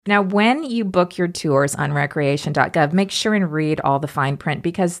Now, when you book your tours on recreation.gov, make sure and read all the fine print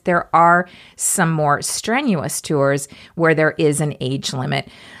because there are some more strenuous tours where there is an age limit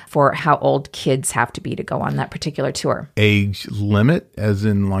for how old kids have to be to go on that particular tour. Age limit, as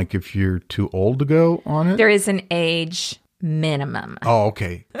in like if you're too old to go on it? There is an age minimum. Oh,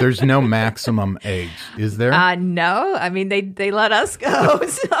 okay. There's no maximum age, is there? No. I mean, they let us go,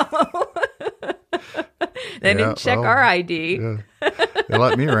 so they didn't check our ID. Yeah. They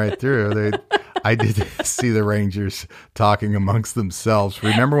let me right through. I did see the Rangers talking amongst themselves.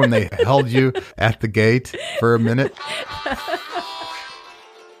 Remember when they held you at the gate for a minute?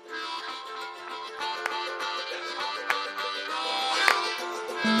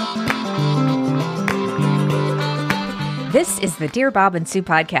 This is the Dear Bob and Sue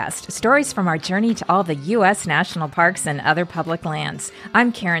podcast, stories from our journey to all the U.S. national parks and other public lands.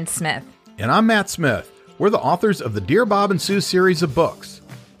 I'm Karen Smith. And I'm Matt Smith. We're the authors of the Dear Bob and Sue series of books.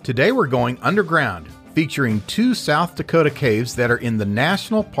 Today we're going underground, featuring 2 South Dakota caves that are in the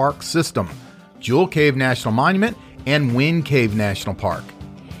National Park System, Jewel Cave National Monument and Wind Cave National Park.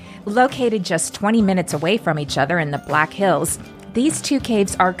 Located just 20 minutes away from each other in the Black Hills, these 2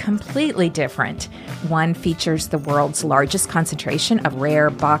 caves are completely different. One features the world's largest concentration of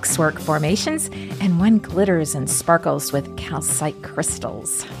rare boxwork formations, and one glitters and sparkles with calcite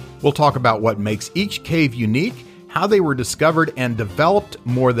crystals. We'll talk about what makes each cave unique, how they were discovered and developed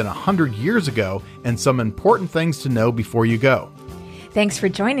more than 100 years ago, and some important things to know before you go. Thanks for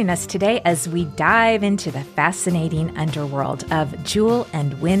joining us today as we dive into the fascinating underworld of Jewel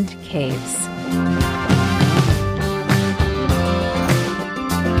and Wind Caves.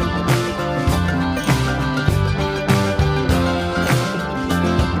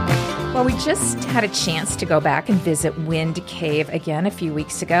 Well, we just had a chance to go back and visit Wind Cave again a few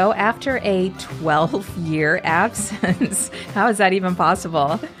weeks ago after a 12-year absence. How is that even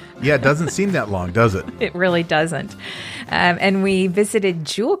possible? Yeah, it doesn't seem that long, does it? It really doesn't. And we visited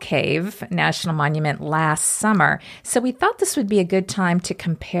Jewel Cave National Monument last summer. So we thought this would be a good time to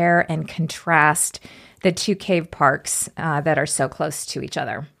compare and contrast the 2 cave parks that are so close to each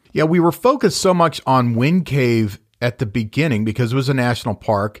other. Yeah, we were focused so much on Wind Cave at the beginning because it was a national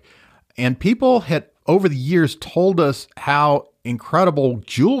park. And people had, over the years, told us how incredible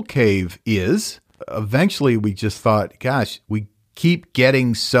Jewel Cave is. Eventually, we just thought, gosh, we keep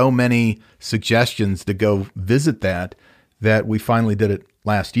getting so many suggestions to go visit that we finally did it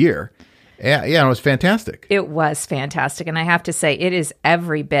last year. Yeah, it was fantastic. It was fantastic. And I have to say, it is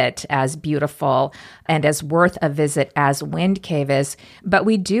every bit as beautiful and as worth a visit as Wind Cave is. But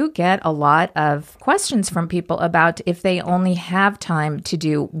we do get a lot of questions from people about if they only have time to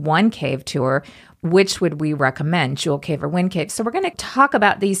do one cave tour, which would we recommend, Jewel Cave or Wind Cave? So we're going to talk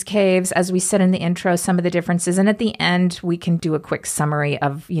about these caves as we said in the intro, some of the differences. And at the end, we can do a quick summary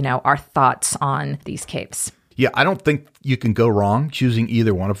of, our thoughts on these caves. Yeah, I don't think you can go wrong choosing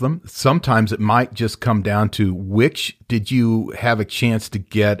either one of them. Sometimes it might just come down to which did you have a chance to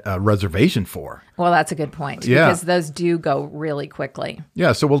get a reservation for. Well, that's a good point because those do go really quickly.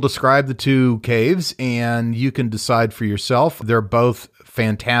 Yeah, so we'll describe the 2 caves and you can decide for yourself. They're both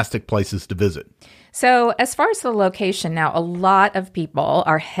fantastic places to visit. So as far as the location now, a lot of people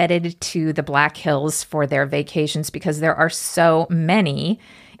are headed to the Black Hills for their vacations because there are so many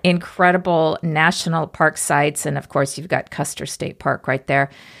incredible national park sites. And of course, you've got Custer State Park right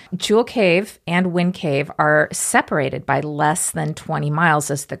there. Jewel Cave and Wind Cave are separated by less than 20 miles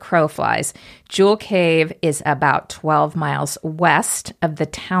as the crow flies. Jewel Cave is about 12 miles west of the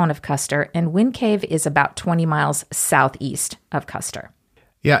town of Custer, and Wind Cave is about 20 miles southeast of Custer.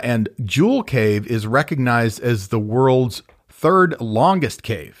 Yeah, and Jewel Cave is recognized as the world's 3rd longest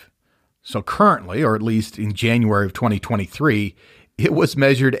cave. So currently, or at least in January of 2023, it was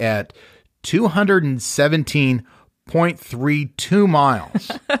measured at 217.32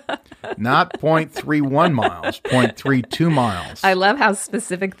 miles. Not 0.31 miles, 0.32 miles. I love how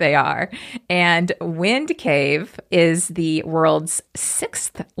specific they are. And Wind Cave is the world's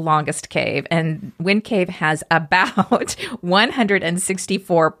 6th longest cave. And Wind Cave has about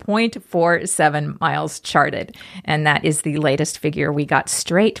 164.47 miles charted. And that is the latest figure we got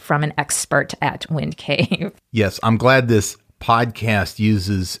straight from an expert at Wind Cave. Yes, I'm glad this podcast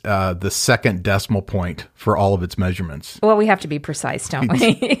uses the second decimal point for all of its measurements. Well, we have to be precise, don't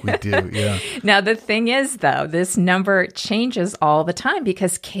we? We do, yeah. Now, the thing is, though, this number changes all the time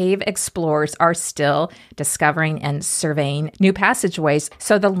because cave explorers are still discovering and surveying new passageways.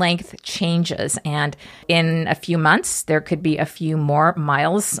 So the length changes. And in a few months, there could be a few more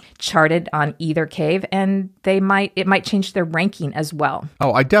miles charted on either cave, and it might change their ranking as well.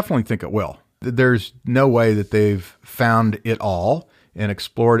 Oh, I definitely think it will. There's no way that they've found it all. and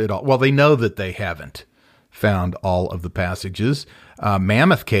explored it all. Well, they know that they haven't found all of the passages.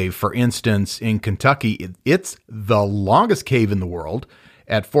 Mammoth Cave, for instance, in Kentucky, it's the longest cave in the world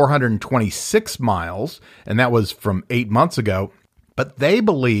at 426 miles, and that was from 8 months ago. But they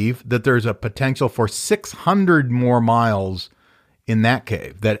believe that there's a potential for 600 more miles in that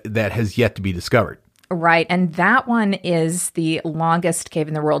cave that has yet to be discovered. Right. And that one is the longest cave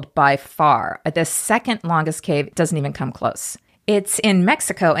in the world by far. The second longest cave doesn't even come close. It's in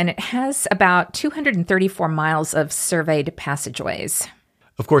Mexico, and it has about 234 miles of surveyed passageways.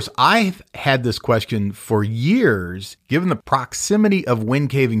 Of course, I've had this question for years. Given the proximity of Wind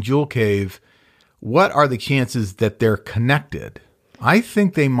Cave and Jewel Cave, what are the chances that they're connected? I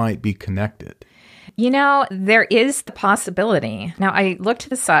think they might be connected. You know, there is the possibility. Now, I looked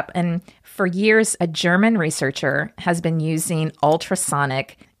this up, and for years, a German researcher has been using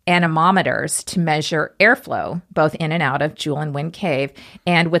ultrasonic anemometers to measure airflow, both in and out of Jewel and Wind Cave.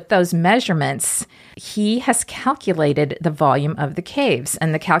 And with those measurements, he has calculated the volume of the caves.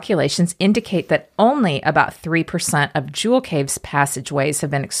 And the calculations indicate that only about 3% of Jewel Cave's passageways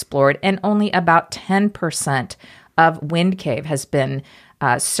have been explored, and only about 10% of Wind Cave has been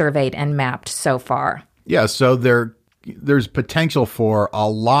surveyed and mapped so far. Yeah, so there's potential for a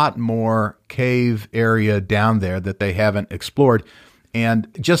lot more cave area down there that they haven't explored. And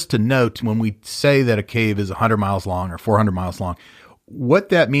just to note, when we say that a cave is 100 miles long or 400 miles long, what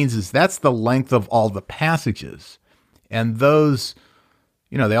that means is that's the length of all the passages. And those,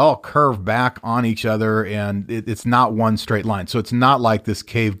 they all curve back on each other, and it's not one straight line. So it's not like this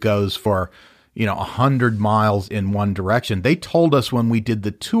cave goes for, 100 miles in one direction. They told us when we did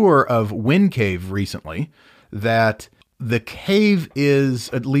the tour of Wind Cave recently that the cave is,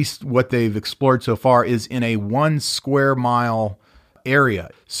 at least what they've explored so far, is in a 1 square mile area.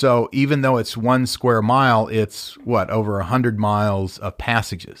 So even though it's 1 square mile, it's over 100 miles of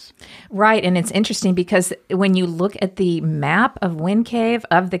passages. Right. And it's interesting because when you look at the map of Wind Cave,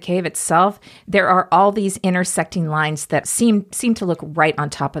 of the cave itself, there are all these intersecting lines that seem to look right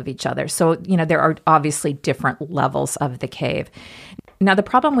on top of each other. So, there are obviously different levels of the cave. Now, the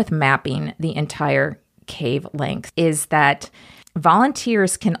problem with mapping the entire cave length is that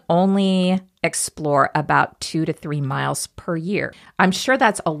volunteers can only explore about 2 to 3 miles per year. I'm sure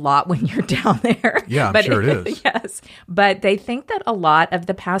that's a lot when you're down there. Yeah, I'm sure it is. Yes. But they think that a lot of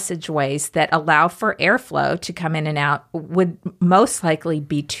the passageways that allow for airflow to come in and out would most likely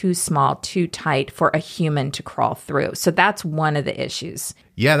be too small, too tight for a human to crawl through. So that's one of the issues.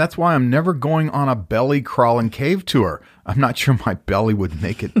 Yeah, that's why I'm never going on a belly crawling cave tour. I'm not sure my belly would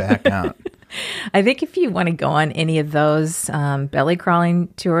make it back out. I think if you want to go on any of those belly crawling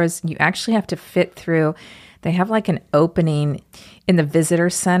tours, you actually have to fit through. They have like an opening in the visitor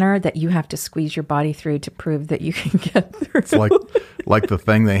center that you have to squeeze your body through to prove that you can get through. It's like the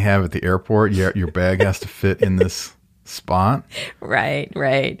thing they have at the airport. Your bag has to fit in this spot. Right.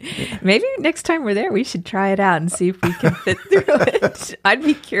 Maybe next time we're there, we should try it out and see if we can fit through it. I'd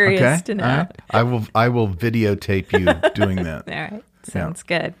be curious to know. Right. I will videotape you doing that. All right. Sounds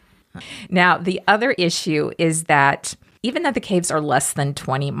good. Now, the other issue is that even though the caves are less than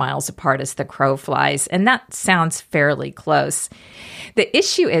 20 miles apart as the crow flies, and that sounds fairly close, the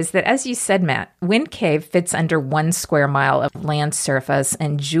issue is that, as you said, Matt, Wind Cave fits under 1 square mile of land surface,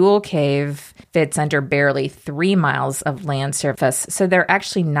 and Jewel Cave fits under barely 3 miles of land surface. So they're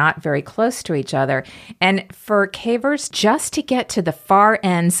actually not very close to each other. And for cavers, just to get to the far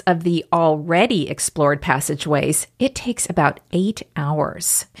ends of the already explored passageways, it takes about 8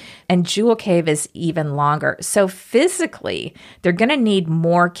 hours. And Jewel Cave is even longer. So physically, they're going to need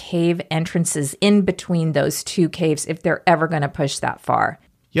more cave entrances in between those two caves if they're ever going to push that far.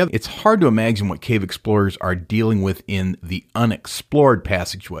 Yeah, it's hard to imagine what cave explorers are dealing with in the unexplored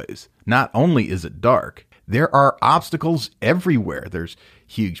passageways. Not only is it dark, there are obstacles everywhere. There's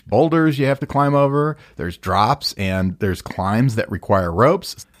huge boulders you have to climb over, there's drops, and there's climbs that require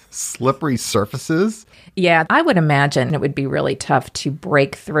ropes, slippery surfaces. Yeah, I would imagine it would be really tough to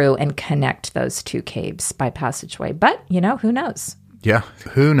break through and connect those two caves by passageway. But, who knows? Yeah,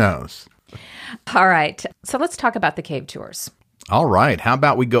 who knows? All right, so let's talk about the cave tours. All right, how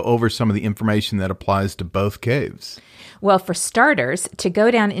about we go over some of the information that applies to both caves? Well, for starters, to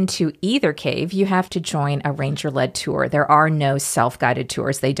go down into either cave, you have to join a ranger-led tour. There are no self-guided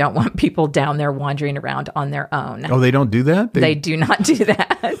tours. They don't want people down there wandering around on their own. Oh, they don't do that? They do not do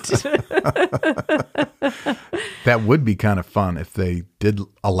that. That would be kind of fun if they did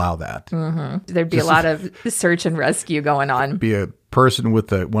allow that. Mm-hmm. There'd be a lot of search and rescue going on. Be a person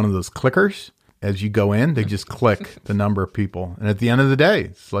with one of those clickers as you go in, they just click the number of people. And at the end of the day,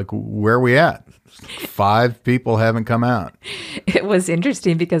 it's like, where are we at? 5 people haven't come out. It was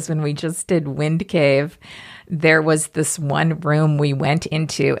interesting because when we just did Wind Cave, there was this one room we went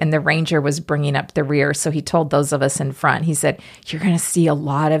into and the ranger was bringing up the rear. So he told those of us in front, he said, you're going to see a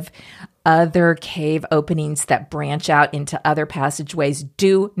lot of other cave openings that branch out into other passageways.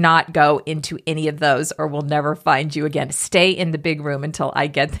 Do not go into any of those or we'll never find you again. Stay in the big room until I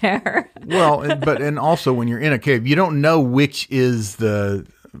get there. Well, and also when you're in a cave, you don't know which is the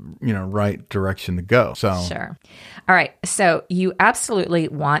right direction to go. So sure. All right. So you absolutely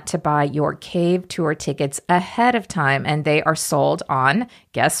want to buy your cave tour tickets ahead of time, and they are sold on,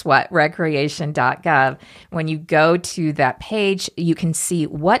 guess what, recreation.gov. When you go to that page, you can see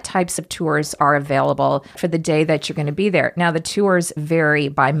what types of tours are available for the day that you're going to be there. Now, the tours vary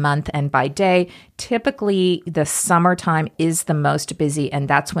by month and by day. Typically, the summertime is the most busy, and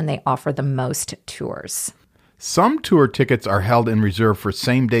that's when they offer the most tours. Some tour tickets are held in reserve for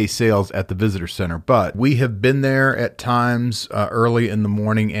same-day sales at the visitor center, but we have been there at times early in the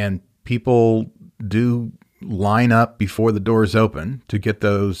morning, and people do line up before the doors open to get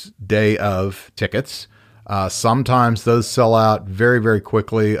those day of tickets. Sometimes those sell out very, very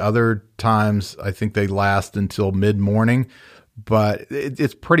quickly. Other times, I think they last until mid-morning, but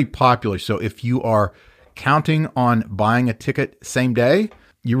it's pretty popular. So if you are counting on buying a ticket same day,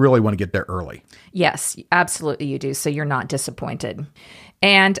 you really want to get there early. Yes, absolutely you do. So you're not disappointed.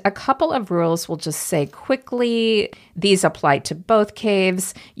 And a couple of rules we'll just say quickly. These apply to both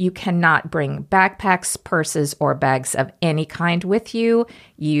caves. You cannot bring backpacks, purses, or bags of any kind with you.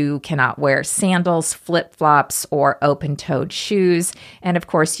 You cannot wear sandals, flip-flops, or open-toed shoes. And of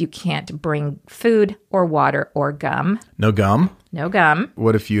course, you can't bring food or water or gum. No gum? No gum.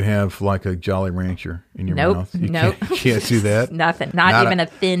 What if you have like a Jolly Rancher in your mouth? You can't do that? Nothing. Not even a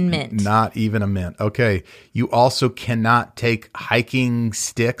thin mint. Not even a mint. Okay. You also cannot take hiking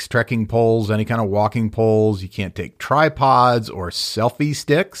sticks, trekking poles, any kind of walking poles. You can't take tripods or selfie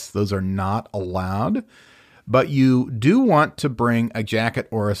sticks. Those are not allowed. But you do want to bring a jacket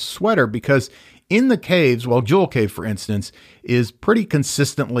or a sweater because in the caves, well, Jewel Cave, for instance, is pretty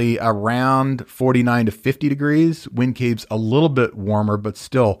consistently around 49 to 50 degrees. Wind Cave's a little bit warmer, but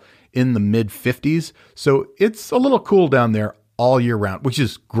still in the mid 50s. So it's a little cool down there all year round, which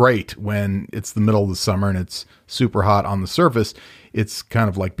is great when it's the middle of the summer and it's super hot on the surface. It's kind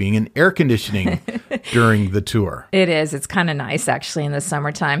of like being in air conditioning during the tour. It is. It's kind of nice, actually, in the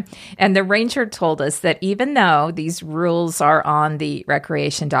summertime. And the ranger told us that even though these rules are on the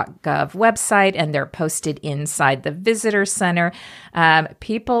recreation.gov website and they're posted inside the visitor center,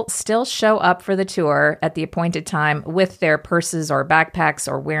 people still show up for the tour at the appointed time with their purses or backpacks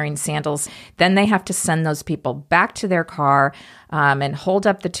or wearing sandals. Then they have to send those people back to their car and hold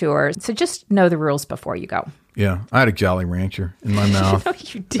up the tour. So just know the rules before you go. Yeah, I had a Jolly Rancher in my mouth. No,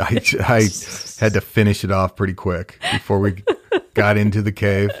 you did. I had to finish it off pretty quick before we got into the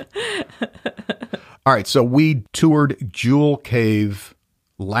cave. All right, so we toured Jewel Cave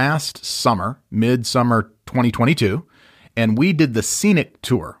last summer, midsummer 2022, and we did the scenic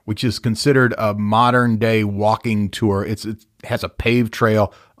tour, which is considered a modern day walking tour. It has a paved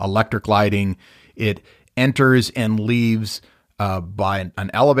trail, electric lighting. It enters and leaves by an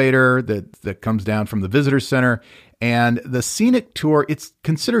elevator that comes down from the visitor center. And the scenic tour, it's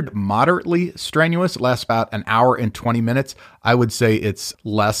considered moderately strenuous. It lasts about an hour and 20 minutes. I would say it's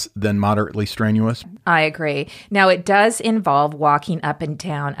less than moderately strenuous. I agree. Now, it does involve walking up and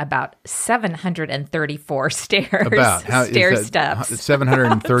down about 734 stairs. About. How stair is that? steps.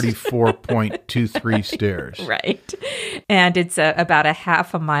 734.23 stairs. Right. And it's about a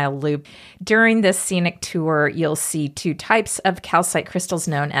half a mile loop. During this scenic tour, you'll see 2 types of calcite crystals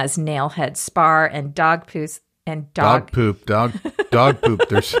known as nailhead spar and dog poos. And dog poop. Dog poop.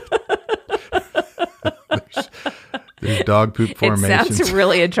 There's dog poop formations. It sounds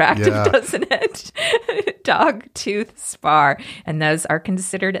really attractive, doesn't it? Dog tooth spar. And those are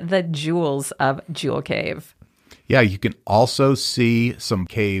considered the jewels of Jewel Cave. Yeah, you can also see some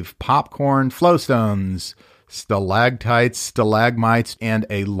cave popcorn, flowstones, stalactites, stalagmites, and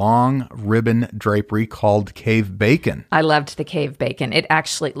a long ribbon drapery called cave bacon. I loved the cave bacon. It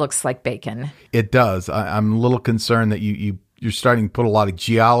actually looks like bacon. It does. I'm a little concerned that you're starting to put a lot of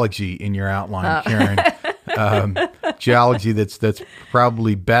geology in your outline, Karen. Geology that's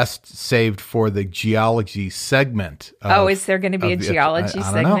probably best saved for the geology segment. Is there going to be a geology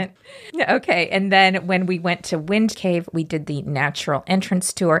segment? Okay. And then when we went to Wind Cave, we did the natural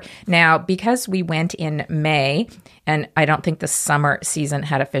entrance tour. Now, because we went in May And I don't think the summer season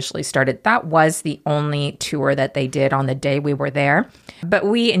had officially started. That was the only tour that they did on the day we were there. But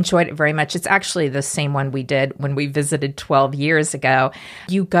we enjoyed it very much. It's actually the same one we did when we visited 12 years ago.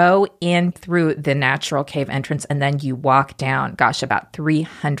 You go in through the natural cave entrance and then you walk down, about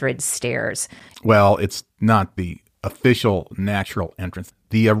 300 stairs. Well, it's not the official natural entrance.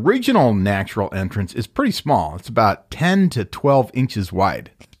 The original natural entrance is pretty small. It's about 10 to 12 inches wide,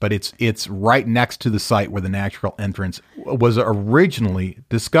 but it's right next to the site where the natural entrance was originally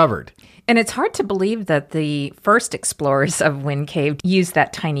discovered. And it's hard to believe that the first explorers of Wind Cave used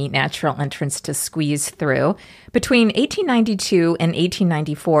that tiny natural entrance to squeeze through. Between 1892 and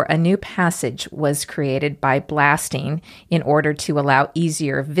 1894, a new passage was created by blasting in order to allow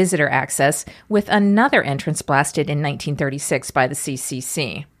easier visitor access, with another entrance blasted in 1936 by the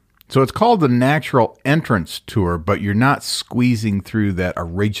CCC. So it's called the Natural Entrance Tour, but you're not squeezing through that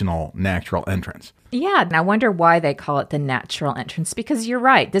original natural entrance. Yeah, and I wonder why they call it the natural entrance, because you're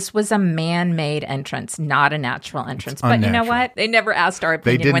right. This was a man-made entrance, not a natural entrance. But you know what? They never asked our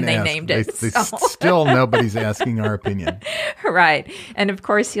opinion when they named it. Still nobody's asking our opinion. Right. And of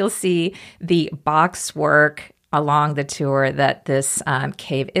course, you'll see the box work along the tour that this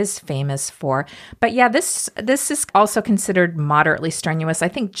cave is famous for. But yeah, this is also considered moderately strenuous, I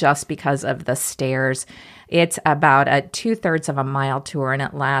think just because of the stairs. It's about a 2/3 of a mile tour, and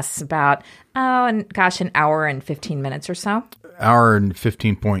it lasts about, an hour and 15 minutes or so. Hour and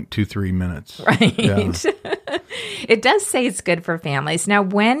 15.23 minutes. Right. Yeah. It does say it's good for families. Now,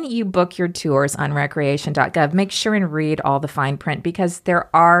 when you book your tours on recreation.gov, make sure and read all the fine print, because there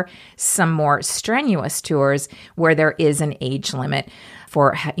are some more strenuous tours where there is an age limit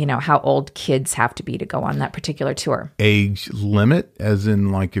for, how old kids have to be to go on that particular tour. Age limit, as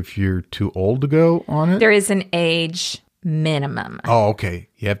in like if you're too old to go on it? There is an age minimum. Oh, okay.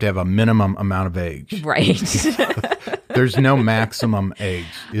 You have to have a minimum amount of age. Right. There's no maximum age,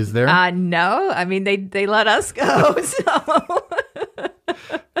 is there? No. I mean, they let us go, so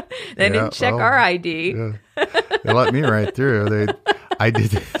they didn't check our ID. Yeah. They let me right through. I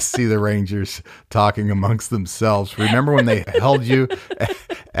did see the Rangers talking amongst themselves. Remember when they held you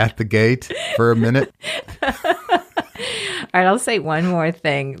at the gate for a minute? All right, I'll say one more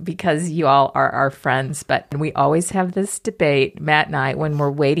thing, because you all are our friends, but we always have this debate, Matt and I, when we're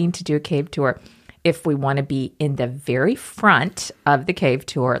waiting to do a cave tour, if we want to be in the very front of the cave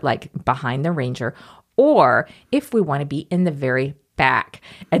tour, like behind the ranger, or if we want to be in the very back.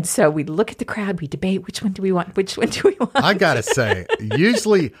 And so we look at the crowd, we debate, which one do we want? I got to say,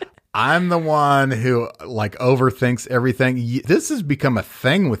 usually I'm the one who overthinks everything. This has become a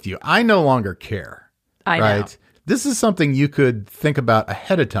thing with you. I no longer care. I know. This is something you could think about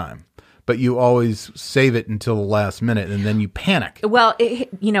ahead of time, but you always save it until the last minute and then you panic. Well,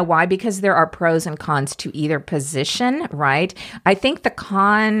 you know why? Because there are pros and cons to either position, right? I think the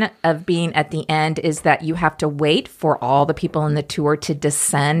con of being at the end is that you have to wait for all the people in the tour to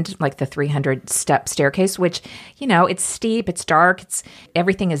descend like the 300-step staircase, which, it's steep, it's dark,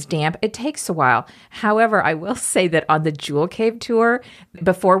 everything is damp. It takes a while. However, I will say that on the Jewel Cave tour,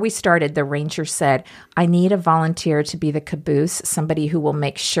 before we started, the ranger said, I need a volunteer to be the caboose, somebody who will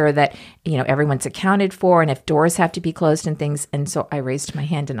make sure that everyone's accounted for, and if doors have to be closed and things. And so I raised my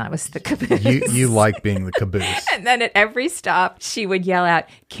hand and I was the caboose. You like being the caboose. And then at every stop, she would yell out,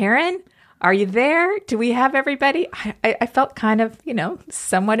 Karen, are you there? Do we have everybody? I felt kind of,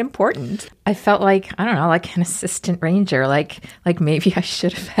 somewhat important. I felt like, I don't know, like an assistant ranger, like maybe I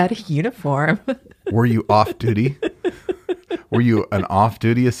should have had a uniform. Were you off duty? Were you an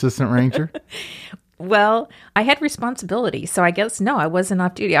off-duty assistant ranger? Well, I had responsibility. So I guess, no, I wasn't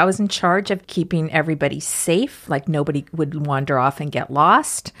off duty. I was in charge of keeping everybody safe, like nobody would wander off and get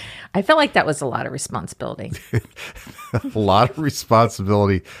lost. I felt like that was a lot of responsibility. A lot of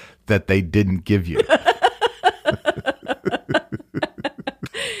responsibility that they didn't give you.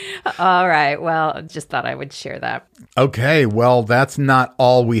 All right. Well, just thought I would share that. Okay. Well, that's not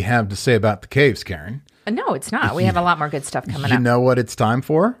all we have to say about the caves, Karen. No, it's not. We have a lot more good stuff coming up. You know what it's time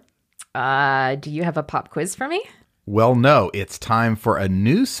for? Do you have a pop quiz for me? Well, no. It's time for a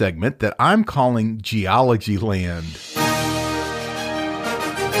new segment that I'm calling Geology Land.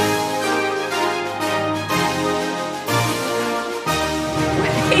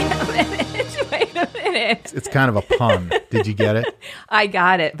 Wait a minute. It's kind of a pun. Did you get it? I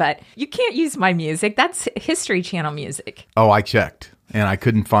got it, but you can't use my music. That's History Channel music. Oh, I checked. And I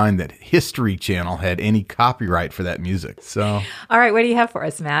couldn't find that History Channel had any copyright for that music. So, all right, what do you have for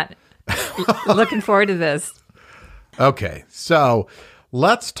us, Matt? Looking forward to this. Okay, so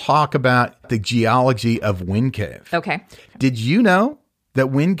let's talk about the geology of Wind Cave. Okay. Did you know that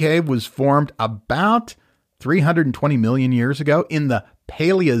Wind Cave was formed about 320 million years ago in the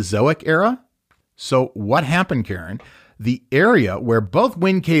Paleozoic era. So what happened, Karen? The area where both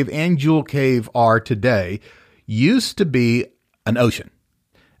Wind Cave and Jewel Cave are today used to be an ocean,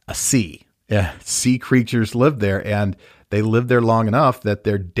 a sea. Sea creatures lived there, and they lived there long enough that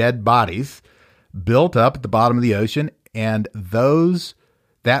their dead bodies built up at the bottom of the ocean, and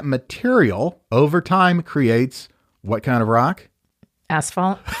that material over time creates what kind of rock?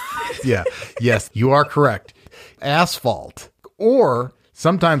 Asphalt. Yeah. Yes, you are correct. Asphalt. Or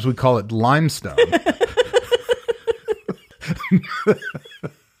sometimes we call it limestone.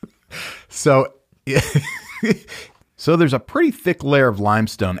 So there's a pretty thick layer of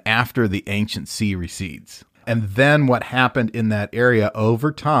limestone after the ancient sea recedes. And then what happened in that area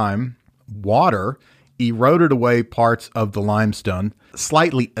over time, water eroded away parts of the limestone,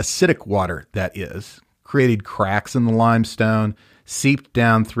 slightly acidic water that is, created cracks in the limestone, seeped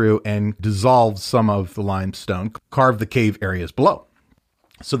down through and dissolved some of the limestone, carved the cave areas below.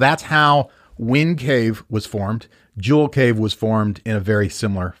 So that's how Wind Cave was formed. Jewel Cave was formed in a very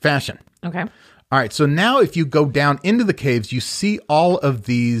similar fashion. Okay. All right, so now if you go down into the caves, you see all of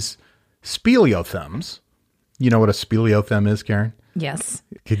these speleothems. You know what a speleothem is, Karen? Yes.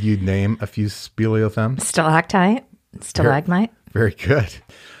 Could you name a few speleothems? Stalactite, stalagmite. Very good.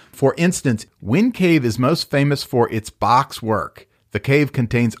 For instance, Wind Cave is most famous for its box work. The cave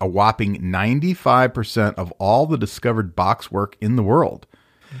contains a whopping 95% of all the discovered box work in the world.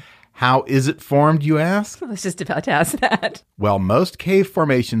 How is it formed, you ask? I was just about to ask that. Well, most cave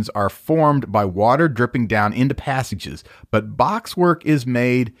formations are formed by water dripping down into passages, but boxwork is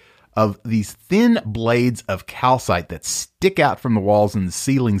made of these thin blades of calcite that stick out from the walls and the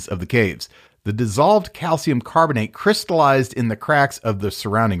ceilings of the caves. The dissolved calcium carbonate crystallized in the cracks of the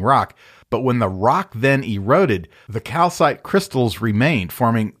surrounding rock, but when the rock then eroded, the calcite crystals remained,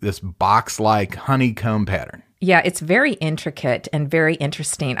 forming this box-like honeycomb pattern. Yeah, it's very intricate and very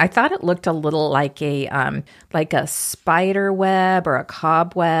interesting. I thought it looked a little like a spider web or a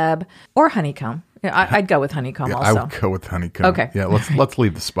cobweb or honeycomb. Yeah, I'd go with honeycomb also. I would go with honeycomb. Okay. Yeah, let's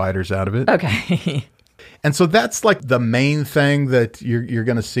leave the spiders out of it. Okay. And so that's like the main thing that you're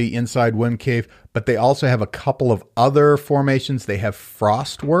going to see inside Wind Cave, but they also have a couple of other formations. They have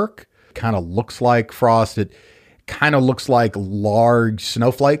frost work, kind of looks like frost. It kind of looks like large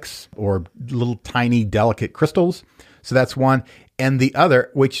snowflakes or little tiny delicate crystals. So that's one. And the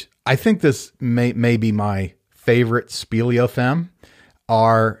other, which I think this may be my favorite speleothem,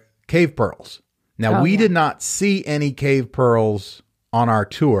 are cave pearls. Now, we did not see any cave pearls on our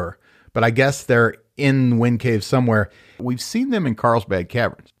tour, but I guess they're in Wind Cave somewhere. We've seen them in Carlsbad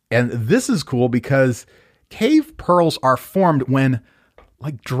Caverns. And this is cool because cave pearls are formed when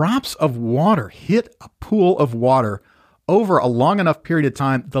like drops of water hit a pool of water over a long enough period of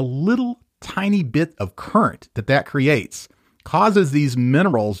time. The little tiny bit of current that creates causes these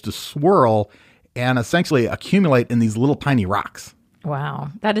minerals to swirl and essentially accumulate in these little tiny rocks. Wow,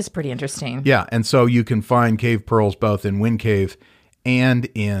 that is pretty interesting. Yeah, and so you can find cave pearls both in Wind Cave and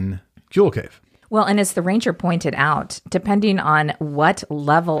in Jewel Cave. Well, and as the ranger pointed out, depending on what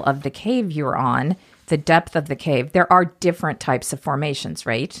level of the cave you're on, the depth of the cave, there are different types of formations,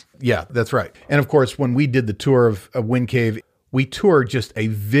 right? Yeah, that's right. And of course, when we did the tour of Wind Cave, we toured just a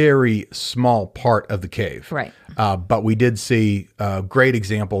very small part of the cave. Right. But we did see great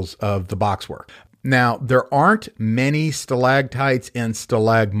examples of the boxwork. Now, there aren't many stalactites and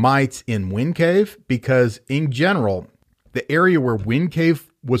stalagmites in Wind Cave because, in general, the area where Wind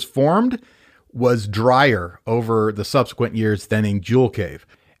Cave was formed was drier over the subsequent years than in Jewel Cave.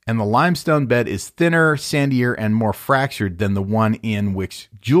 And the limestone bed is thinner, sandier, and more fractured than the one in which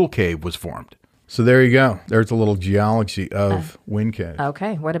Jewel Cave was formed. So there you go. There's a little geology of Wind Cave.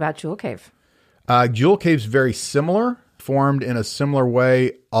 Okay, what about Jewel Cave? Jewel Cave's very similar, formed in a similar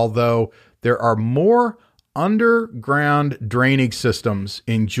way, although there are more underground drainage systems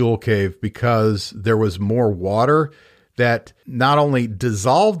in Jewel Cave because there was more water that not only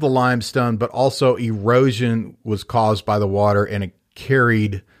dissolved the limestone, but also erosion was caused by the water and it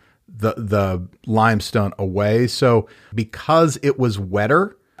carried the limestone away. So because it was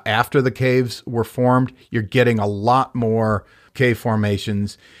wetter after the caves were formed, you're getting a lot more cave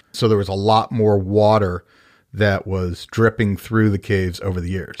formations. So there was a lot more water that was dripping through the caves over the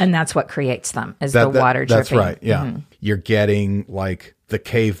years. And that's what creates them, is the water dripping. That's right, yeah. Mm-hmm. You're getting like the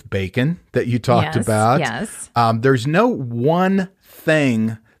cave bacon that you talked about. Yes. There's no one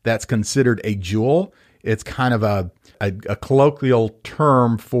thing that's considered a jewel. It's kind of a colloquial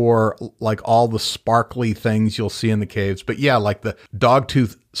term for like all the sparkly things you'll see in the caves. But yeah, like the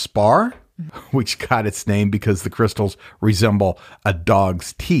dogtooth spar, which got its name because the crystals resemble a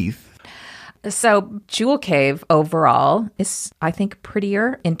dog's teeth. So Jewel Cave overall is, I think,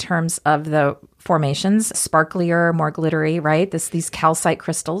 prettier in terms of the formations, sparklier, more glittery, right? These calcite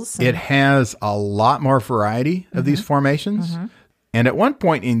crystals. It has a lot more variety of these formations. And at one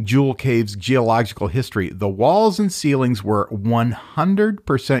point in Jewel Cave's geological history, the walls and ceilings were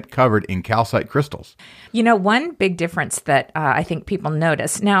 100% covered in calcite crystals. You know, one big difference that I think people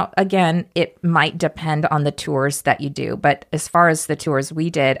notice, now, again, it might depend on the tours that you do, but as far as the tours we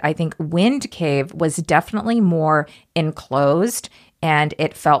did, I think Wind Cave was definitely more enclosed, and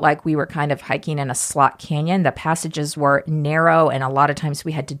it felt like we were kind of hiking in a slot canyon. The passages were narrow, and a lot of times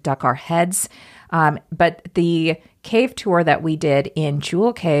we had to duck our heads. But the cave tour that we did in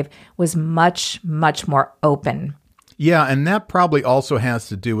Jewel Cave was much, much more open. Yeah, and that probably also has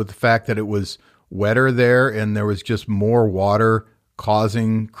to do with the fact that it was wetter there and there was just more water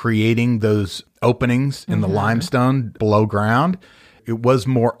creating those openings in the limestone below ground. It was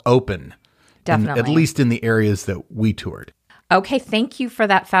more open. Definitely. At least in the areas that we toured. Okay, thank you for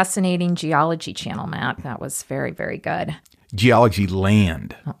that fascinating geology channel, Matt. That was very, very good. Geology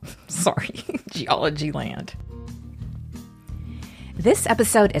Land. Oh, sorry, Geology Land. This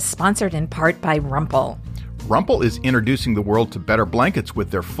episode is sponsored in part by Rumpel. Rumpel is introducing the world to better blankets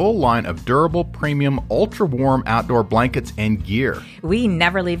with their full line of durable, premium, ultra-warm outdoor blankets and gear. We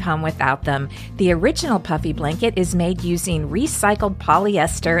never leave home without them. The original puffy blanket is made using recycled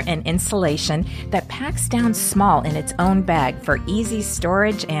polyester and insulation that packs down small in its own bag for easy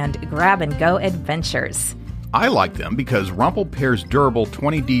storage and grab-and-go adventures. I like them because Rumpel pairs durable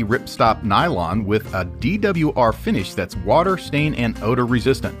 20D ripstop nylon with a DWR finish that's water, stain, and odor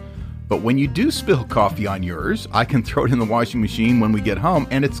resistant. But when you do spill coffee on yours, I can throw it in the washing machine when we get home,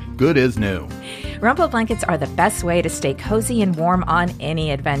 and it's good as new. Rumpel blankets are the best way to stay cozy and warm on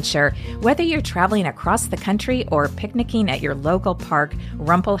any adventure. Whether you're traveling across the country or picnicking at your local park,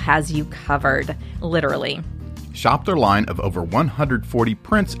 Rumpel has you covered, literally. Shop their line of over 140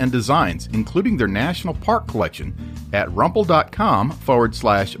 prints and designs, including their National Park collection, at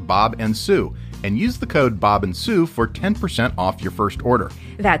rumpel.com/Bob and Sue, and use the code Bob and Sue for 10% off your first order.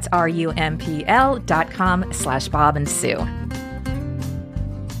 That's rumpl.com/Bob and Sue.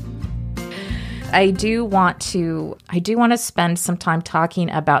 I do want to spend some time talking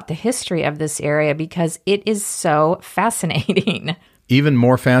about the history of this area because it is so fascinating. Even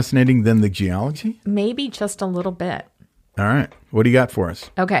more fascinating than the geology? Maybe just a little bit. All right. What do you got for us?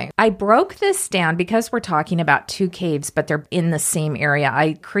 Okay. I broke this down because we're talking about two caves, but they're in the same area.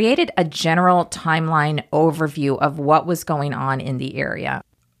 I created a general timeline overview of what was going on in the area.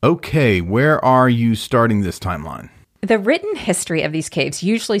 Okay. Where are you starting this timeline? The written history of these caves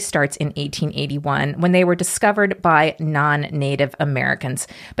usually starts in 1881 when they were discovered by non-Native Americans.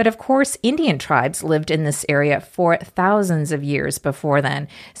 But of course, Indian tribes lived in this area for thousands of years before then.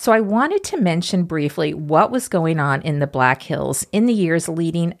 So I wanted to mention briefly what was going on in the Black Hills in the years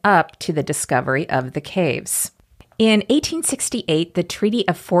leading up to the discovery of the caves. In 1868, the Treaty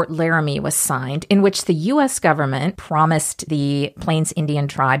of Fort Laramie was signed, in which the U.S. government promised the Plains Indian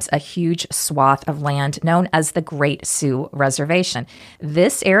tribes a huge swath of land known as the Great Sioux Reservation.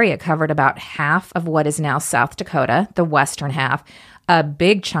 This area covered about half of what is now South Dakota, the western half, a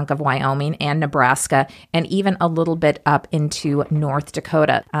big chunk of Wyoming and Nebraska, and even a little bit up into North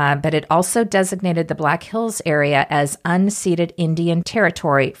Dakota. But it also designated the Black Hills area as unceded Indian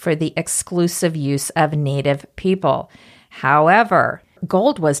territory for the exclusive use of Native people. However,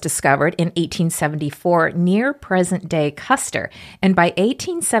 gold was discovered in 1874 near present-day Custer, and by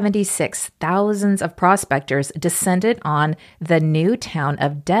 1876, thousands of prospectors descended on the new town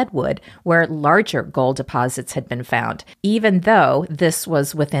of Deadwood, where larger gold deposits had been found, even though this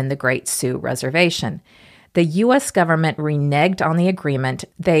was within the Great Sioux Reservation. The U.S. government reneged on the agreement,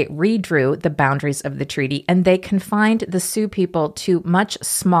 they redrew the boundaries of the treaty, and they confined the Sioux people to much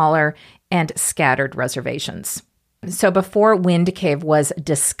smaller and scattered reservations. So before Wind Cave was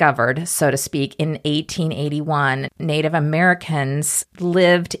discovered, so to speak, in 1881, Native Americans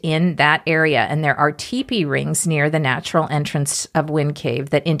lived in that area, and there are teepee rings near the natural entrance of Wind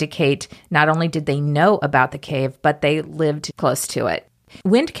Cave that indicate not only did they know about the cave, but they lived close to it.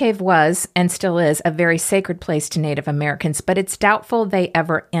 Wind Cave was, and still is, a very sacred place to Native Americans, but it's doubtful they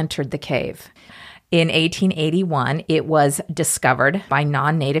ever entered the cave. In 1881, it was discovered by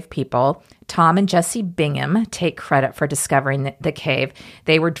non-Native people. Tom and Jesse Bingham take credit for discovering the cave.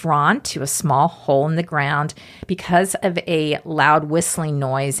 They were drawn to a small hole in the ground because of a loud whistling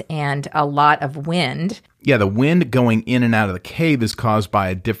noise and a lot of wind. Yeah, the wind going in and out of the cave is caused by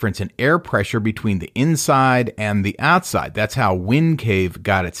a difference in air pressure between the inside and the outside. That's how Wind Cave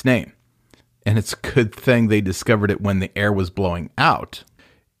got its name. And it's a good thing they discovered it when the air was blowing out.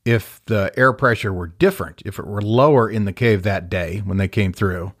 if the air pressure were different, if it were lower in the cave that day when they came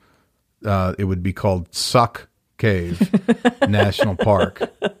through, it would be called Suck Cave National Park,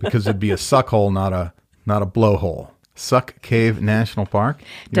 because it'd be a suck hole, not a blowhole. Suck Cave National Park?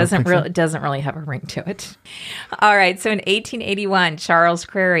 Doesn't really have a ring to it. All right. So in 1881, Charles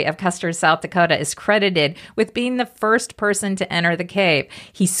Crary of Custer, South Dakota, is credited with being the first person to enter the cave.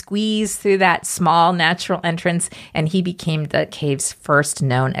 He squeezed through that small natural entrance, and he became the cave's first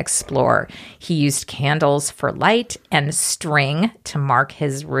known explorer. He used candles for light and string to mark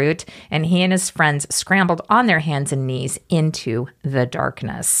his route, and he and his friends scrambled on their hands and knees into the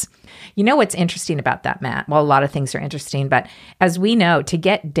darkness. You know what's interesting about that, Matt? Well, a lot of things are interesting, but as we know, to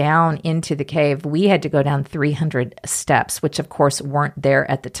get down into the cave, we had to go down 300 steps, which of course weren't there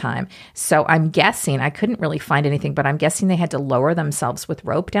at the time. So I'm guessing, I couldn't really find anything, but I'm guessing they had to lower themselves with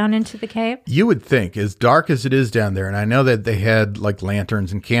rope down into the cave. You would think, as dark as it is down there, and I know that they had like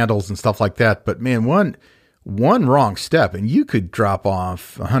lanterns and candles and stuff like that, but man, one wrong step and you could drop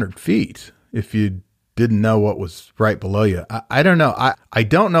off 100 feet if you didn't know what was right below you. I don't know. I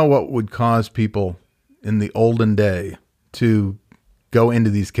don't know what would cause people in the olden day to go into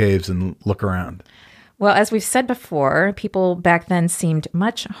these caves and look around. Well, as we've said before, people back then seemed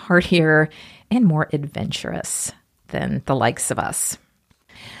much hardier and more adventurous than the likes of us.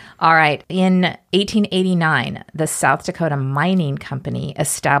 All right. In 1889, the South Dakota Mining Company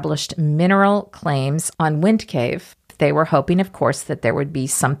established mineral claims on Wind Cave. They were hoping, of course, that there would be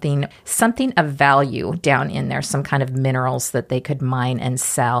something of value down in there, some kind of minerals that they could mine and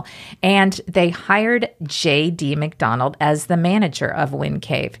sell. And they hired J.D. McDonald as the manager of Wind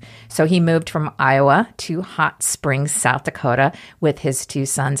Cave. So he moved from Iowa to Hot Springs, South Dakota, with his two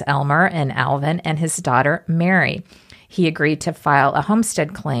sons, Elmer and Alvin, and his daughter, Mary. He agreed to file a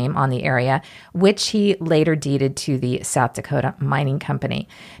homestead claim on the area, which he later deeded to the South Dakota Mining Company.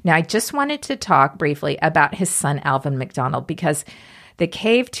 Now, I just wanted to talk briefly about his son, Alvin McDonald, because the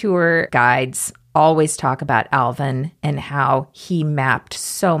cave tour guides always talk about Alvin and how he mapped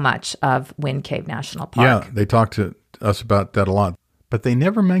so much of Wind Cave National Park. Yeah, they talked to us about that a lot, but they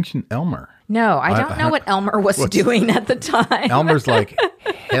never mentioned Elmer. No, I don't know what Elmer was doing at the time. Elmer's like,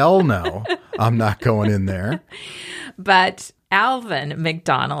 hell no, I'm not going in there. But Alvin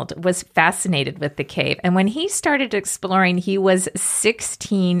McDonald was fascinated with the cave. And when he started exploring, he was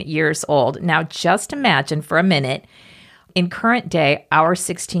 16 years old. Now, just imagine for a minute, in current day, our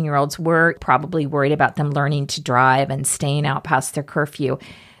 16-year-olds were probably worried about them learning to drive and staying out past their curfew.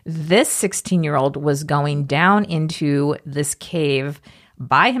 This 16-year-old was going down into this cave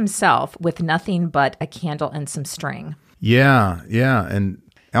by himself with nothing but a candle and some string. Yeah. And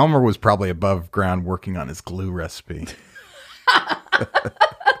Elmer was probably above ground working on his glue recipe.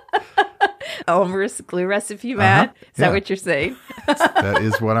 Elmer's glue recipe, Matt? Is that what you're saying? That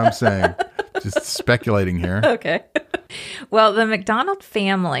is what I'm saying. Just speculating here. Okay. Well, the McDonald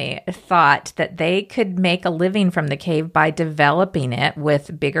family thought that they could make a living from the cave by developing it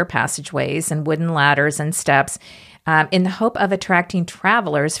with bigger passageways and wooden ladders and steps, in the hope of attracting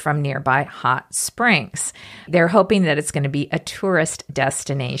travelers from nearby hot springs. They're hoping that it's going to be a tourist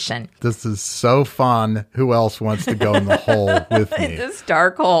destination. This is so fun. Who else wants to go in the hole with me? This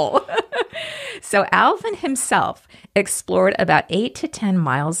dark hole. So Alvin himself explored about 8 to 10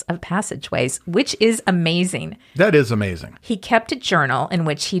 miles of passageways, which is amazing. That is amazing. He kept a journal in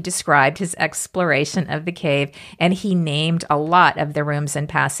which he described his exploration of the cave, and he named a lot of the rooms and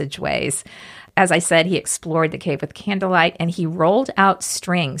passageways. As I said, he explored the cave with candlelight, and he rolled out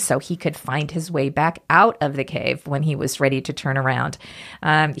string so he could find his way back out of the cave when he was ready to turn around.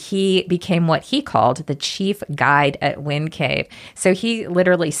 He became what he called the chief guide at Wind Cave. So he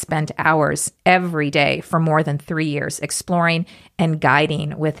literally spent hours every day for more than 3 years exploring and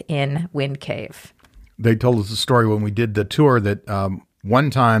guiding within Wind Cave. They told us a story when we did the tour that one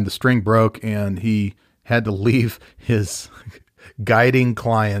time the string broke and he had to leave his guiding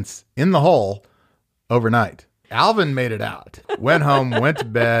clients in the hole overnight. Alvin made it out, went home, went to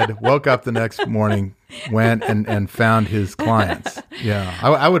bed, woke up the next morning, went and found his clients. Yeah,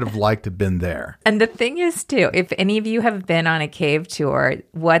 I would have liked to have been there. And the thing is, too, if any of you have been on a cave tour,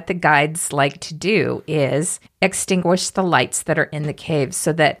 what the guides like to do is extinguish the lights that are in the cave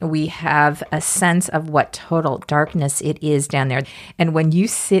so that we have a sense of what total darkness it is down there. And when you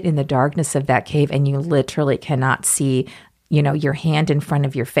sit in the darkness of that cave and you literally cannot see your hand in front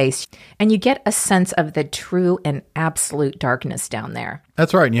of your face, and you get a sense of the true and absolute darkness down there.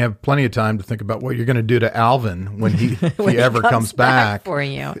 That's right. And you have plenty of time to think about what you're going to do to Alvin when he ever comes back for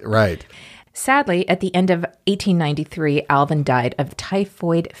you. Right. Sadly, at the end of 1893, Alvin died of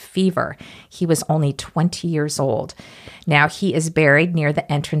typhoid fever. He was only 20 years old. Now, he is buried near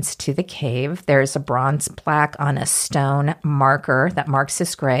the entrance to the cave. There's a bronze plaque on a stone marker that marks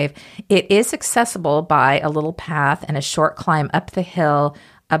his grave. It is accessible by a little path and a short climb up the hill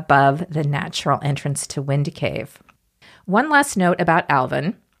above the natural entrance to Wind Cave. One last note about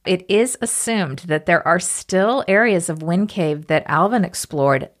Alvin. It is assumed that there are still areas of Wind Cave that Alvin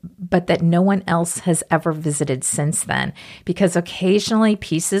explored, but that no one else has ever visited since then, because occasionally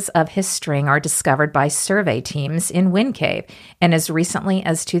pieces of his string are discovered by survey teams in Wind Cave. And as recently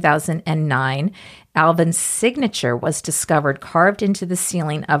as 2009, Alvin's signature was discovered carved into the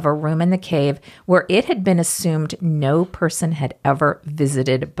ceiling of a room in the cave where it had been assumed no person had ever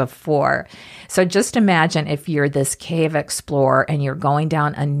visited before. So just imagine if you're this cave explorer and you're going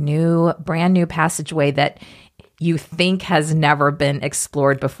down a brand new passageway that you think has never been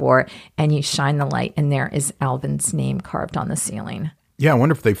explored before, and you shine the light and there is Alvin's name carved on the ceiling. Yeah, I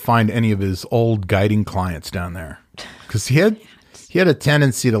wonder if they find any of his old guiding clients down there, because he had a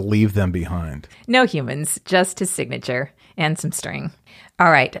tendency to leave them behind. No humans, just his signature and some string.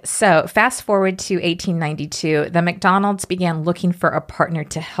 All right, so fast forward to 1892, the McDonalds began looking for a partner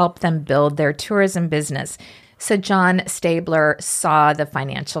to help them build their tourism business. So John Stabler saw the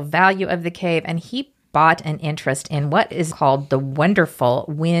financial value of the cave, and he bought an interest in what is called the Wonderful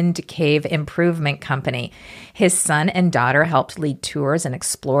Wind Cave Improvement Company. His son and daughter helped lead tours and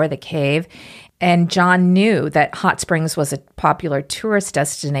explore the cave. And John knew that Hot Springs was a popular tourist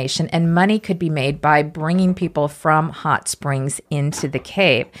destination and money could be made by bringing people from Hot Springs into the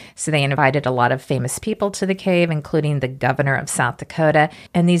cave. So they invited a lot of famous people to the cave, including the governor of South Dakota.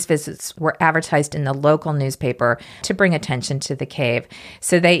 And these visits were advertised in the local newspaper to bring attention to the cave.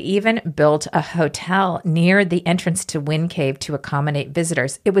 So they even built a hotel near the entrance to Wind Cave to accommodate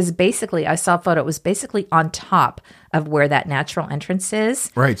visitors. It was basically, I saw a photo, it was basically on top of where that natural entrance is.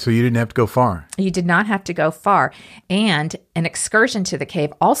 Right, so you didn't have to go far. You did not have to go far. And an excursion to the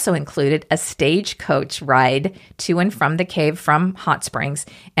cave also included a stagecoach ride to and from the cave from Hot Springs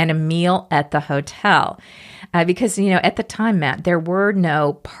and a meal at the hotel. Because, at the time, Matt, there were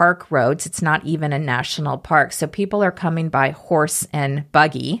no park roads. It's not even a national park. So people are coming by horse and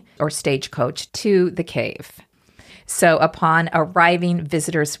buggy or stagecoach to the cave. So upon arriving,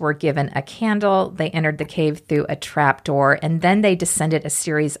 visitors were given a candle. They entered the cave through a trap door, and then they descended a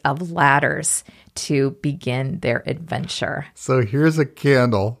series of ladders to begin their adventure. So here's a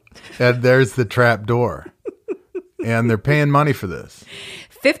candle, and there's the trap door. And they're paying money for this.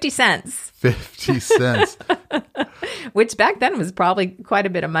 50 cents. 50 cents. Which back then was probably quite a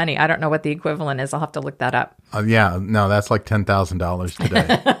bit of money. I don't know what the equivalent is. I'll have to look that up. That's like $10,000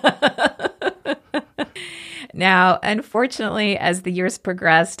 today. Now, unfortunately, as the years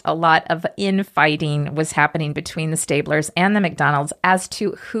progressed, a lot of infighting was happening between the Stablers and the McDonalds as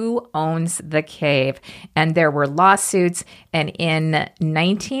to who owns the cave. And there were lawsuits. And in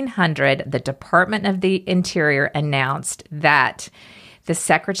 1900, the Department of the Interior announced that the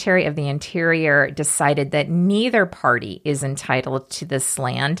Secretary of the Interior decided that neither party is entitled to this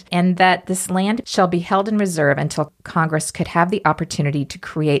land and that this land shall be held in reserve until Congress could have the opportunity to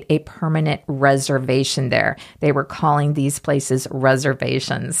create a permanent reservation there. They were calling these places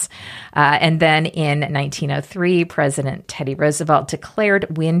reservations. And then in 1903, President Teddy Roosevelt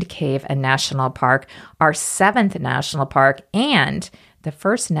declared Wind Cave a national park, our 7th national park, and the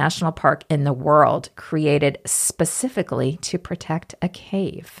first national park in the world created specifically to protect a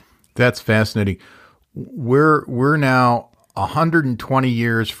cave. That's fascinating. We're now 120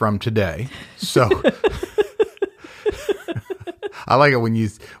 years from today. So I like it when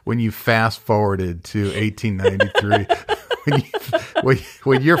you fast forwarded to 1893.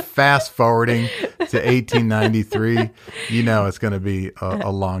 when you're fast forwarding to 1893, it's going to be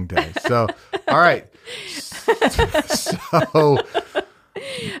a long day. So, all right.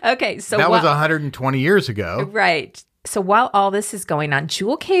 Okay, so that was 120 years ago. Right. So while all this is going on,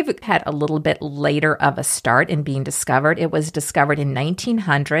 Jewel Cave had a little bit later of a start in being discovered. It was discovered in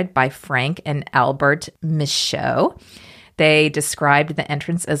 1900 by Frank and Albert Michaud. They described the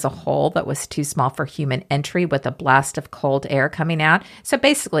entrance as a hole that was too small for human entry with a blast of cold air coming out. So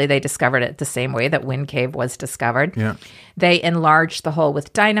basically, they discovered it the same way that Wind Cave was discovered. Yeah. They enlarged the hole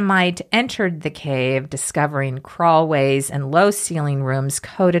with dynamite, entered the cave, discovering crawlways and low ceiling rooms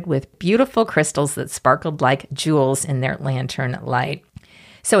coated with beautiful crystals that sparkled like jewels in their lantern light.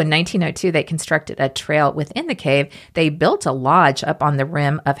 So in 1902, they constructed a trail within the cave. They built a lodge up on the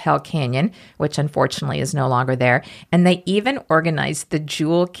rim of Hell Canyon, which unfortunately is no longer there. And they even organized the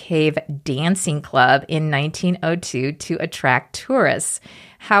Jewel Cave Dancing Club in 1902 to attract tourists.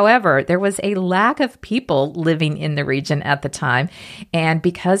 However, there was a lack of people living in the region at the time. And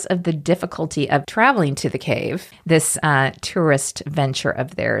because of the difficulty of traveling to the cave, this tourist venture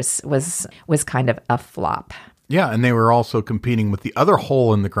of theirs was kind of a flop. Yeah, and they were also competing with the other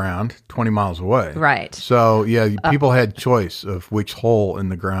hole in the ground 20 miles away. Right. So, yeah, people had choice of which hole in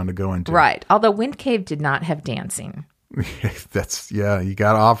the ground to go into. Right. Although Wind Cave did not have dancing. You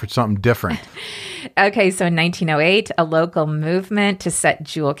got to offer something different. Okay, so in 1908, a local movement to set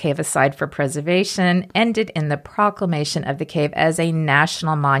Jewel Cave aside for preservation ended in the proclamation of the cave as a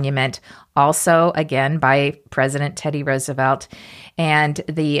national monument, also, again, by President Teddy Roosevelt. And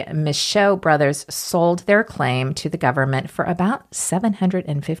the Michaud brothers sold their claim to the government for about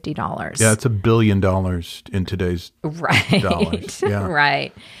 $750. Yeah, it's $1 billion in today's right. dollars. Yeah.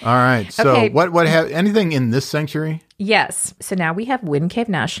 Right. All right. So Okay. what have anything in this century? Yes. So now we have Wind Cave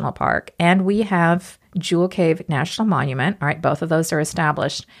National Park and we have Jewel Cave National Monument. All right, both of those are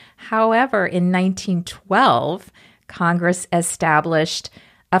established. However, in 1912, Congress established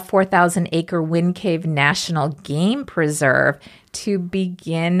a 4,000-acre Wind Cave National Game Preserve to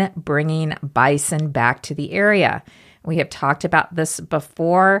begin bringing bison back to the area. We have talked about this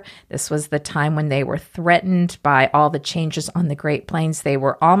before. This was the time when they were threatened by all the changes on the Great Plains. They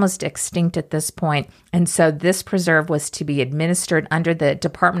were almost extinct at this point. And so this preserve was to be administered under the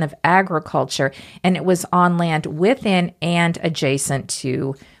Department of Agriculture, and it was on land within and adjacent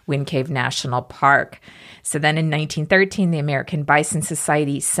to Wind Cave National Park. So then in 1913, the American Bison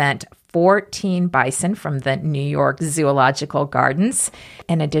Society sent 14 bison from the New York Zoological Gardens.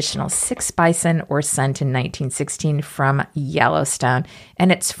 An additional 6 bison were sent in 1916 from Yellowstone.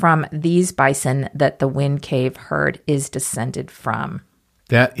 And it's from these bison that the Wind Cave herd is descended from.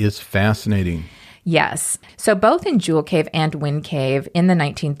 That is fascinating. Yes. So both in Jewel Cave and Wind Cave in the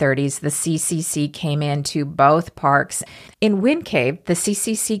 1930s, the CCC came into both parks. In Wind Cave, the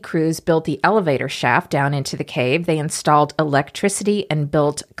CCC crews built the elevator shaft down into the cave. They installed electricity and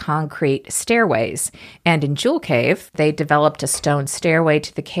built concrete stairways. And in Jewel Cave, they developed a stone stairway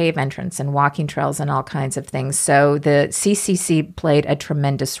to the cave entrance and walking trails and all kinds of things. So the CCC played a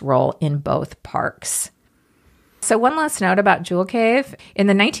tremendous role in both parks. So one last note about Jewel Cave. In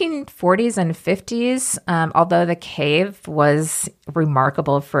the 1940s and 50s, although the cave was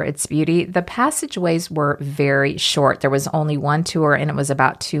remarkable for its beauty, the passageways were very short. There was only one tour and it was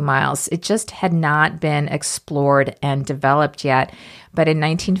about 2 miles. It just had not been explored and developed yet. But in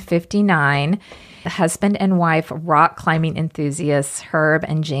 1959, the husband and wife rock climbing enthusiasts Herb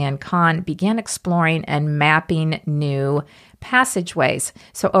and Jan Kahn began exploring and mapping new passageways.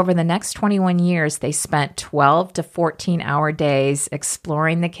 So over the next 21 years, they spent 12 to 14-hour days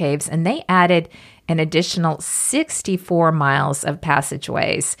exploring the caves, and they added an additional 64 miles of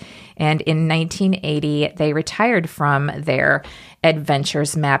passageways. And in 1980, they retired from their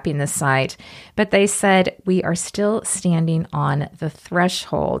adventures mapping the site. But they said, we are still standing on the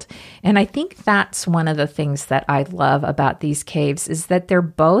threshold. And I think that's one of the things that I love about these caves is that they're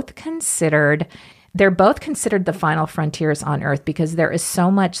both considered the final frontiers on Earth because there is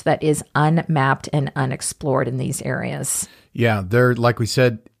so much that is unmapped and unexplored in these areas. Yeah, they're, like we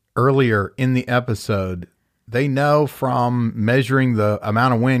said earlier in the episode, they know from measuring the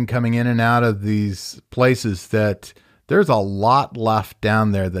amount of wind coming in and out of these places that there's a lot left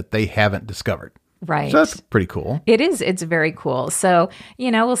down there that they haven't discovered. Right. So that's pretty cool. It is. It's very cool. So,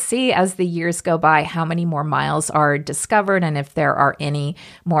 we'll see as the years go by how many more miles are discovered and if there are any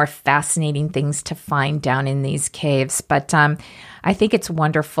more fascinating things to find down in these caves. But I think it's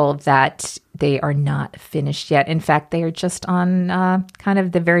wonderful that they are not finished yet. In fact, they are just on kind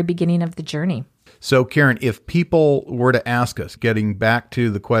of the very beginning of the journey. So, Karen, if people were to ask us, getting back to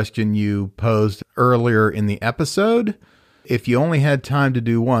the question you posed earlier in the episode, if you only had time to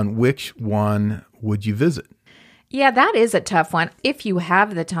do one, which one would you visit? Yeah, that is a tough one. If you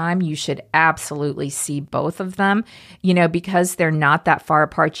have the time, you should absolutely see both of them. Because they're not that far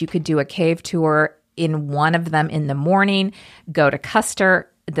apart, you could do a cave tour in one of them in the morning, go to Custer,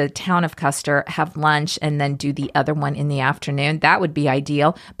 the town of Custer, have lunch, and then do the other one in the afternoon. That would be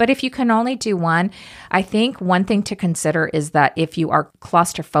ideal. But if you can only do one, I think one thing to consider is that if you are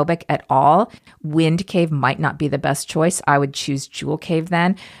claustrophobic at all, Wind Cave might not be the best choice. I would choose Jewel Cave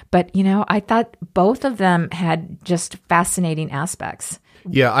then. But, I thought both of them had just fascinating aspects.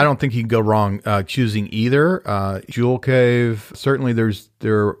 Yeah, I don't think you can go wrong choosing either. Jewel Cave, certainly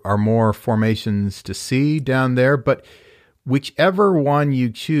there are more formations to see down there, but whichever one you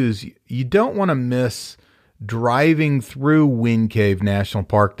choose, you don't want to miss driving through Wind Cave National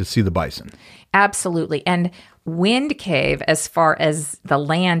Park to see the bison. Absolutely. And Wind Cave, as far as the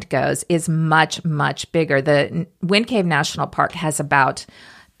land goes, is much, much bigger. The Wind Cave National Park has about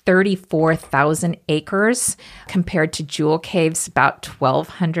 34,000 acres compared to Jewel Cave's about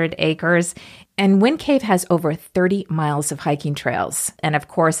 1,200 acres. And Wind Cave has over 30 miles of hiking trails. And of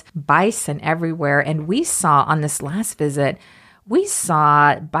course, bison everywhere. And we saw on this last visit, we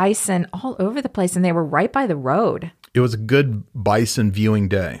saw bison all over the place, and they were right by the road. It was a good bison viewing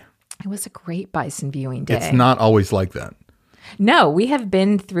day. It was a great bison viewing day. It's not always like that. No, we have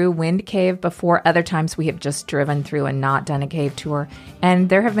been through Wind Cave before. Other times we have just driven through and not done a cave tour. And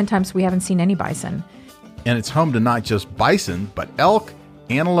there have been times we haven't seen any bison. And it's home to not just bison, but elk,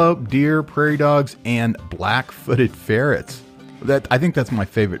 antelope, deer, prairie dogs, and black-footed ferrets. I think that's my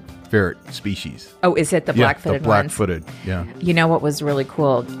favorite ferret species. Oh, is it the black-footed the black-footed, yeah. You know what was really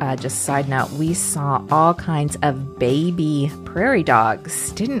cool? Just side note, we saw all kinds of baby prairie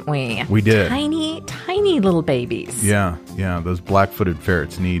dogs, didn't we? We did. Tiny, tiny little babies. Yeah. Those black-footed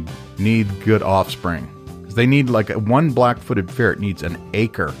ferrets need good offspring. They need one black-footed ferret needs an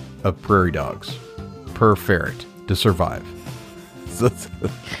acre of prairie dogs per ferret to survive.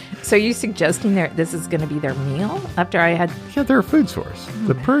 So are you suggesting this is going to be their meal after I had... Yeah, they're a food source.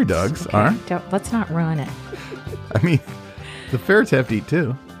 The prairie dogs aren't. Let's not ruin it. I mean, the ferrets have to eat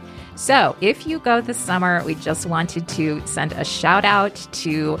too. So if you go this summer, we just wanted to send a shout out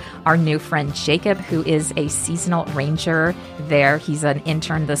to our new friend Jacob, who is a seasonal ranger there. He's an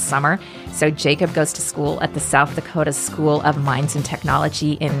intern this summer. So Jacob goes to school at the South Dakota School of Mines and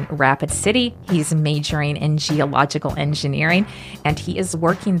Technology in Rapid City. He's majoring in geological engineering, and he is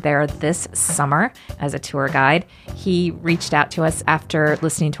working there this summer as a tour guide. He reached out to us after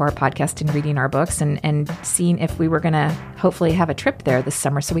listening to our podcast and reading our books and seeing if we were going to hopefully have a trip there this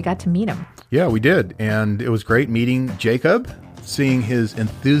summer. So we got to meet him. Yeah, we did. And it was great meeting Jacob, seeing his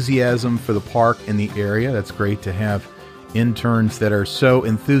enthusiasm for the park in the area. That's great to have interns that are so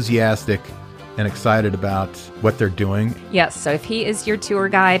enthusiastic and excited about what they're doing. Yes, so if he is your tour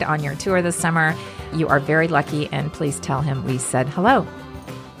guide on your tour this summer, you are very lucky, and please tell him we said hello.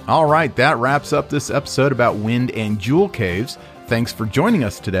 All right, that wraps up this episode about Wind and Jewel Caves. Thanks for joining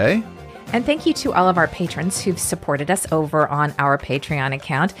us today. And thank you to all of our patrons who've supported us over on our Patreon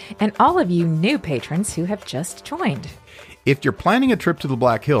account, and all of you new patrons who have just joined. If you're planning a trip to the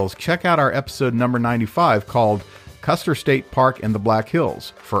Black Hills, check out our episode number 95 called Custer State Park and the Black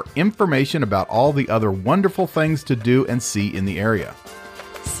Hills for information about all the other wonderful things to do and see in the area.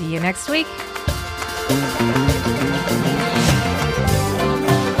 See you next week.